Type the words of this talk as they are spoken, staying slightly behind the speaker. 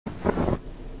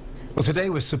Well, today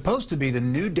was supposed to be the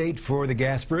new date for the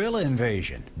Gasparilla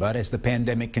invasion, but as the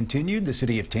pandemic continued, the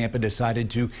city of Tampa decided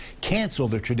to cancel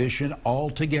the tradition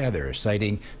altogether,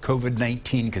 citing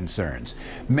COVID-19 concerns.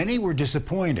 Many were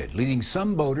disappointed, leading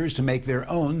some boaters to make their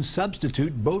own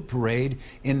substitute boat parade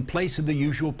in place of the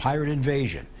usual pirate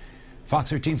invasion. Fox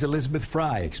 13's Elizabeth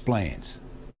Fry explains.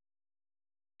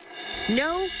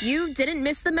 No, you didn't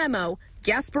miss the memo.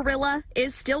 Gasparilla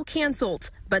is still canceled,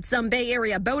 but some Bay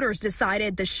Area boaters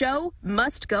decided the show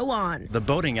must go on. The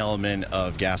boating element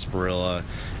of Gasparilla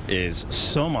is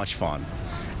so much fun,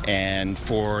 and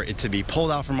for it to be pulled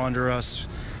out from under us,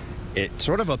 it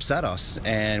sort of upset us,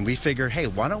 and we figured, hey,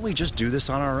 why don't we just do this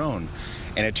on our own?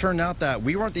 And it turned out that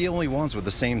we weren't the only ones with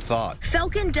the same thought.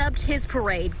 Falcon dubbed his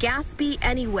parade Gaspy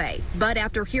anyway, but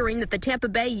after hearing that the Tampa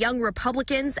Bay Young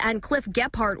Republicans and Cliff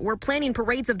Gephardt were planning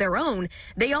parades of their own,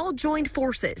 they all joined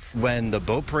forces. When the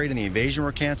boat parade and the invasion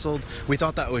were canceled, we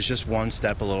thought that was just one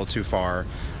step a little too far,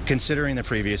 considering the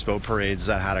previous boat parades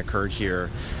that had occurred here.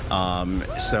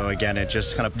 So again, it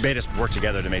just kind of made us work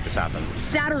together to make this happen.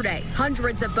 Saturday,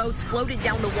 hundreds of boats floated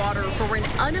down the water for an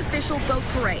unofficial boat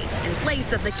parade in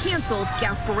place of the canceled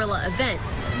Gasparilla events.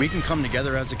 We can come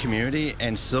together as a community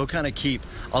and still kind of keep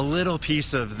a little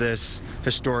piece of this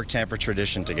historic Tampa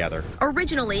tradition together.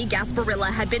 Originally,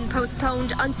 Gasparilla had been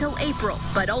postponed until April,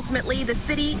 but ultimately the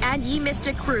city and Ye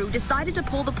Mystic crew decided to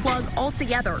pull the plug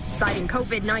altogether, citing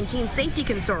COVID-19 safety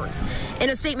concerns. In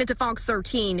a statement to Fox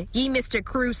 13, Ye Mystic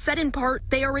crew said in part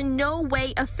they are in no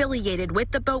way affiliated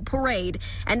with the boat parade,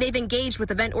 and they've engaged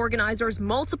with event organizers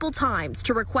multiple times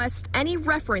to request any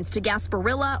reference to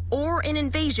Gasparilla or an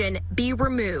invasion be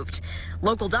removed.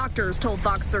 Local doctors told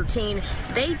Fox 13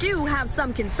 they do have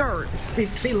some concerns. We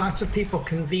see lots of people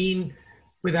convene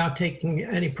without taking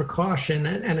any precaution,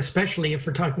 and especially if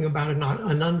we're talking about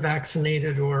an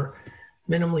unvaccinated or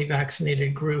minimally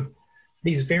vaccinated group,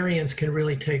 these variants can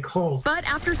really take hold. But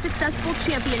after successful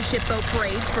championship boat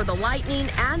parades for the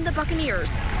Lightning and the Buccaneers,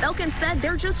 Falcon said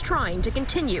they're just trying to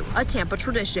continue a Tampa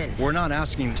tradition. We're not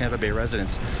asking Tampa Bay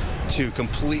residents to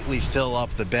completely fill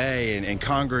up the bay and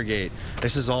congregate.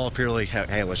 This is all purely,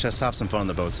 hey, let's just have some fun on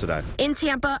the boats today. In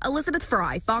Tampa, Elizabeth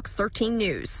Fry, Fox 13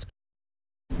 News.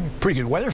 Pretty good weather.